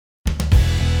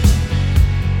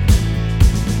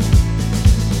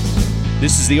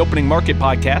This is the Opening Market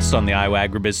Podcast on the Iowa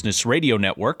Agribusiness Radio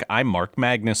Network. I'm Mark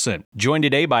Magnuson. Joined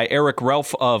today by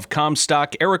Relph of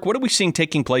Commstock. Eric, what are we seeing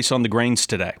taking place on the grains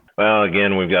today? Well,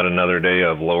 again, we've got another day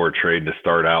of lower trade to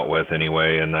start out with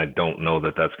anyway, and I don't know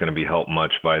that that's going to be helped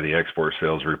much by the export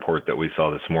sales report that we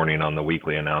saw this morning on the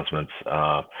weekly announcements.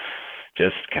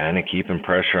 Just kind of keeping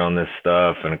pressure on this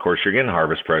stuff. And of course, you're getting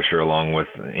harvest pressure along with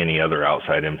any other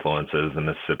outside influences, the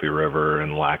Mississippi River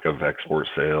and lack of export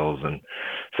sales. And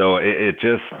so it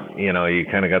just, you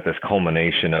kind of got this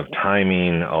culmination of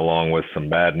timing along with some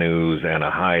bad news and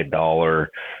a high dollar,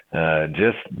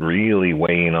 just really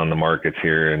weighing on the markets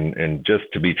here. And just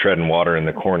to be treading water in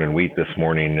the corn and wheat this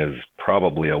morning is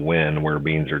probably a win where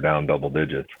beans are down double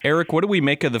digits. Eric, what do we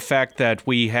make of the fact that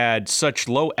we had such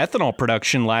low ethanol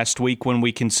production last week when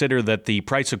we consider that the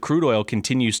price of crude oil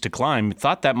continues to climb?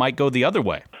 Thought that might go the other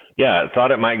way. Yeah,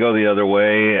 thought it might go the other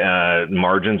way.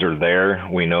 Margins are there.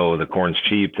 We know the corn's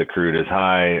cheap, the crude is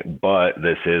high, but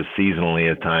this is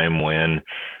seasonally a time when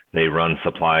they run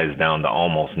supplies down to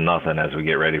almost nothing as we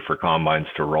get ready for combines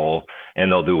to roll, and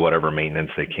they'll do whatever maintenance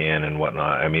they can and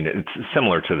whatnot. I mean, it's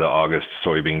similar to the August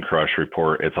soybean crush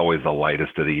report. It's always the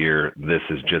lightest of the year. This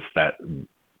is just that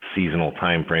seasonal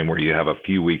time frame where you have a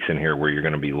few weeks in here where you're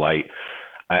going to be light.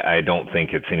 I don't think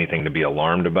it's anything to be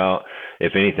alarmed about.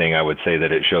 If anything, I would say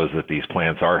that it shows that these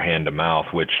plants are hand to mouth,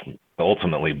 which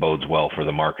ultimately bodes well for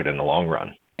the market in the long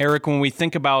run. Eric, when we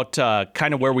think about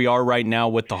kind of where we are right now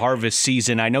with the harvest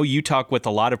season, I know you talk with a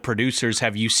lot of producers.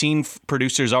 Have you seen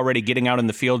producers already getting out in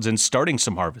the fields and starting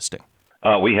some harvesting?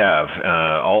 We have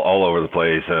all over the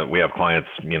place. We have clients,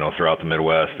 throughout the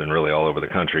Midwest and really all over the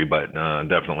country, but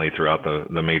definitely throughout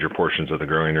the major portions of the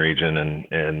growing region.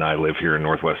 And I live here in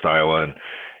Northwest Iowa,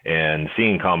 and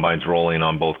seeing combines rolling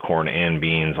on both corn and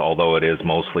beans, although it is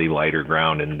mostly lighter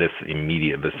ground in this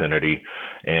immediate vicinity.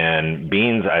 And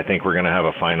beans, I think we're going to have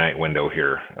a finite window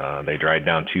here. They dried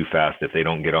down too fast. If they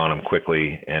don't get on them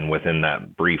quickly and within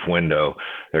that brief window,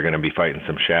 they're going to be fighting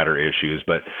some shatter issues.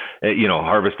 But,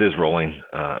 harvest is rolling.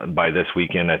 By this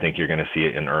weekend, I think you're going to see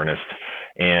it in earnest.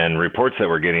 And reports that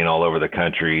we're getting all over the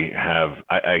country have,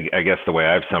 I guess the way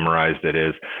I've summarized it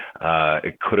is,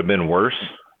 it could have been worse,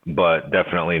 but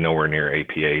definitely nowhere near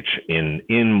APH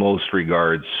in most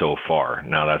regards so far.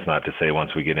 Now, that's not to say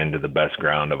once we get into the best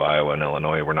ground of Iowa and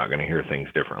Illinois, we're not going to hear things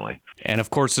differently. And of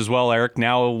course, as well, Eric,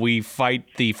 now we fight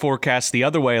the forecast the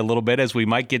other way a little bit as we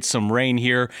might get some rain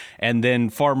here, and then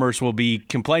farmers will be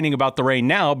complaining about the rain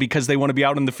now because they want to be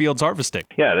out in the fields harvesting.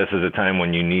 Yeah, this is a time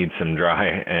when you need some dry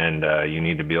and you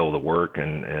need to be able to work,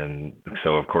 and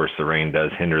so, of course, the rain does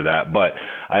hinder that. But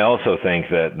I also think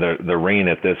that the rain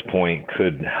at this point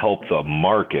could help the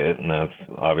market, and that's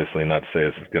obviously not to say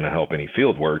it's going to help any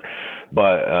field work,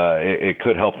 but it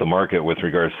could help the market with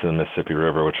regards to the Mississippi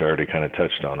River, which I already kind of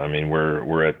touched on. I mean,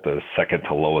 we're at the second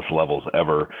to lowest levels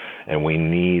ever, and we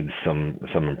need some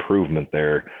improvement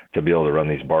there to be able to run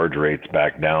these barge rates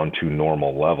back down to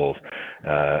normal levels.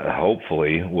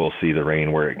 Hopefully, we'll see the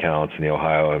rain where it counts in the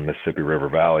Ohio and Mississippi River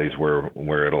valleys,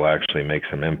 where it'll actually make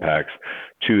some impacts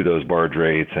to those barge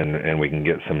rates, and we can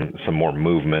get some more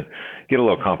movement, get a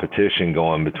little competition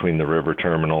going between the river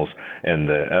terminals and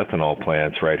the ethanol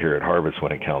plants right here at harvest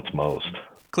when it counts most.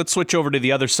 Let's switch over to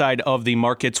the other side of the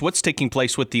markets. What's taking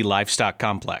place with the livestock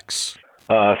complex?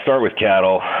 Start with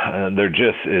cattle. There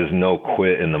just is no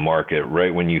quit in the market.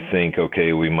 Right when you think,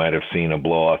 okay, we might have seen a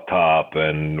blow off top,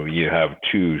 and you have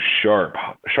two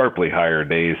sharply higher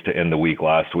days to end the week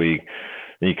last week.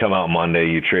 Then you come out Monday,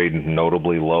 you trade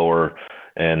notably lower,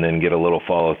 and then get a little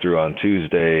follow through on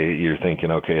Tuesday. You're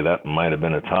thinking, okay, that might have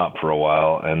been a top for a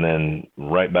while, and then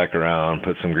right back around,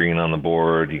 put some green on the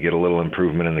board. You get a little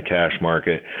improvement in the cash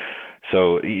market.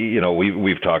 So,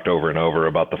 we've talked over and over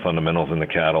about the fundamentals in the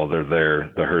cattle. They're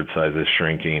there. The herd size is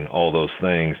shrinking, all those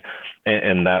things.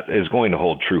 And that is going to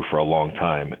hold true for a long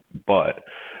time. But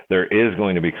there is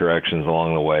going to be corrections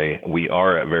along the way. We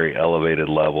are at very elevated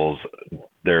levels.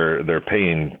 They're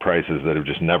paying prices that have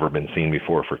just never been seen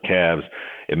before for calves.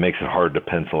 It makes it hard to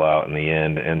pencil out in the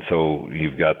end. And so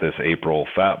you've got this April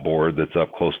fat board that's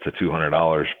up close to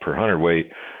 $200 per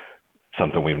hundredweight,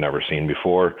 something we've never seen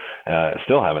before.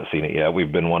 Still haven't seen it yet.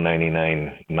 We've been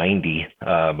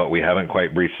 $199.90, but we haven't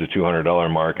quite breached the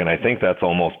 $200 mark. And I think that's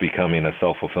almost becoming a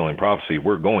self-fulfilling prophecy.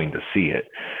 We're going to see it.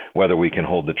 Whether we can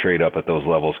hold the trade up at those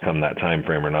levels come that time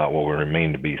frame or not will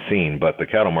remain to be seen. But the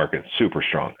cattle market's super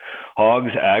strong.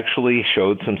 Hogs actually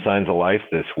showed some signs of life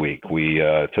this week. We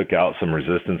took out some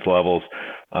resistance levels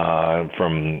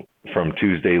from from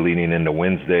Tuesday leading into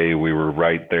Wednesday, we were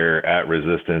right there at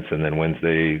resistance, and then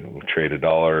Wednesday trade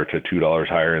 $1 to $2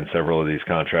 higher in several of these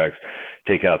contracts,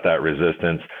 take out that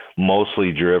resistance,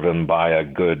 mostly driven by a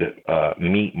good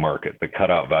meat market. The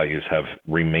cutout values have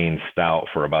remained stout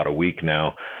for about a week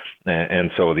now.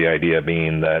 And so the idea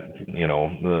being that,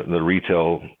 the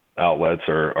retail outlets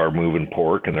are moving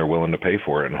pork and they're willing to pay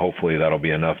for it. And hopefully that'll be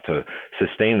enough to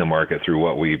sustain the market through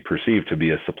what we perceive to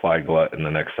be a supply glut in the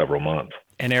next several months.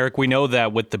 And Eric, we know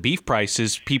that with the beef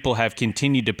prices, people have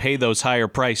continued to pay those higher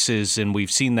prices, and we've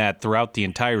seen that throughout the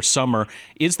entire summer.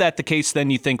 Is that the case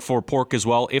then, you think, for pork as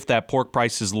well? If that pork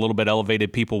price is a little bit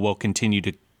elevated, people will continue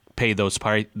to pay those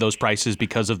prices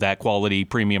because of that quality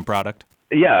premium product?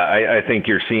 Yeah, I think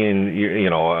you're seeing,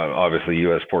 obviously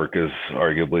U.S. pork is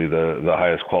arguably the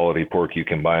highest quality pork you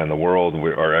can buy in the world.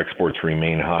 Our exports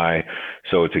remain high.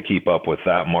 So to keep up with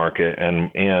that market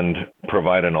and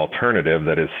provide an alternative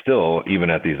that is still, even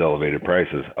at these elevated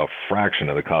prices, a fraction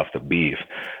of the cost of beef,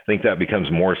 I think that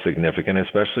becomes more significant,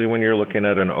 especially when you're looking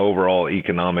at an overall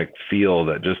economic feel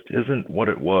that just isn't what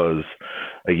it was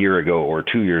a year ago or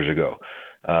 2 years ago.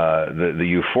 The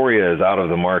euphoria is out of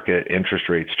the market. Interest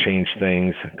rates change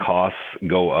things, costs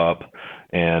go up,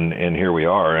 and here we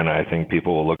are. And I think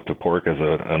people will look to pork as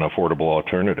an affordable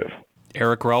alternative.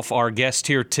 Eric Relph, our guest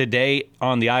here today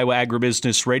on the Iowa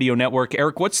Agribusiness Radio Network.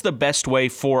 Eric, what's the best way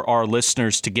for our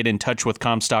listeners to get in touch with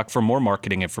Commstock for more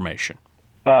marketing information?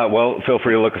 Well, feel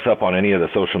free to look us up on any of the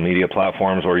social media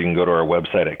platforms, or you can go to our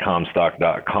website at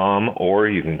commstock.com, or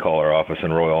you can call our office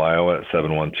in Royal, Iowa at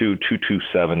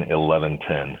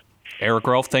 712-227-1110. Eric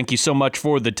Relph, thank you so much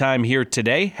for the time here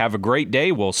today. Have a great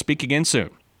day. We'll speak again soon.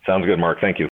 Sounds good, Mark.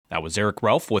 Thank you. That was Eric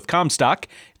Relph with Commstock.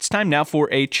 It's time now for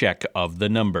a check of the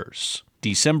numbers.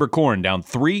 December corn down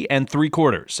 3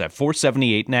 3/4 at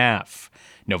 478.5.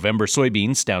 November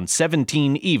soybeans down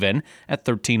 17 even at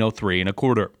 1303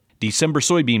 1/4. December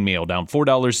soybean meal down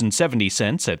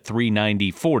 $4.70 at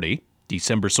 $3.90.40.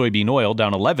 December soybean oil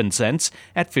down 11 cents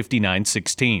at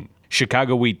 $59.16.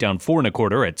 Chicago wheat down 4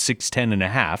 1/4 at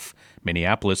 $6.10.5.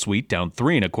 Minneapolis wheat down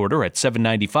 3 1/4 at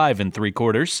 $7.95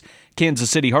 3/4.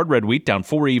 Kansas City hard red wheat down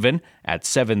 4 even at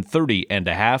 $7.30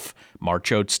 1/2.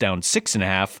 March oats down 6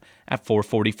 1/2 at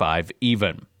 $4.45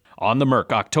 even. On the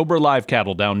Merc, October live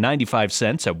cattle down 95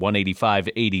 cents at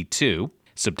 $185.82.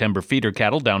 September feeder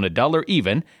cattle down $1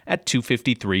 even at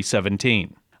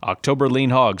 $253.17. October lean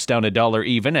hogs down $1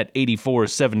 even at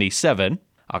 $84.77.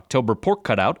 October pork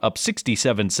cutout up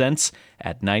 67 cents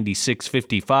at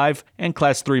 $96.55, and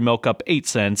Class 3 milk up 8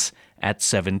 cents at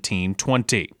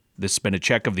 $17.20. This has been a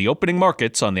check of the opening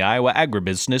markets on the Iowa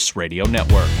Agribusiness Radio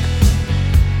Network.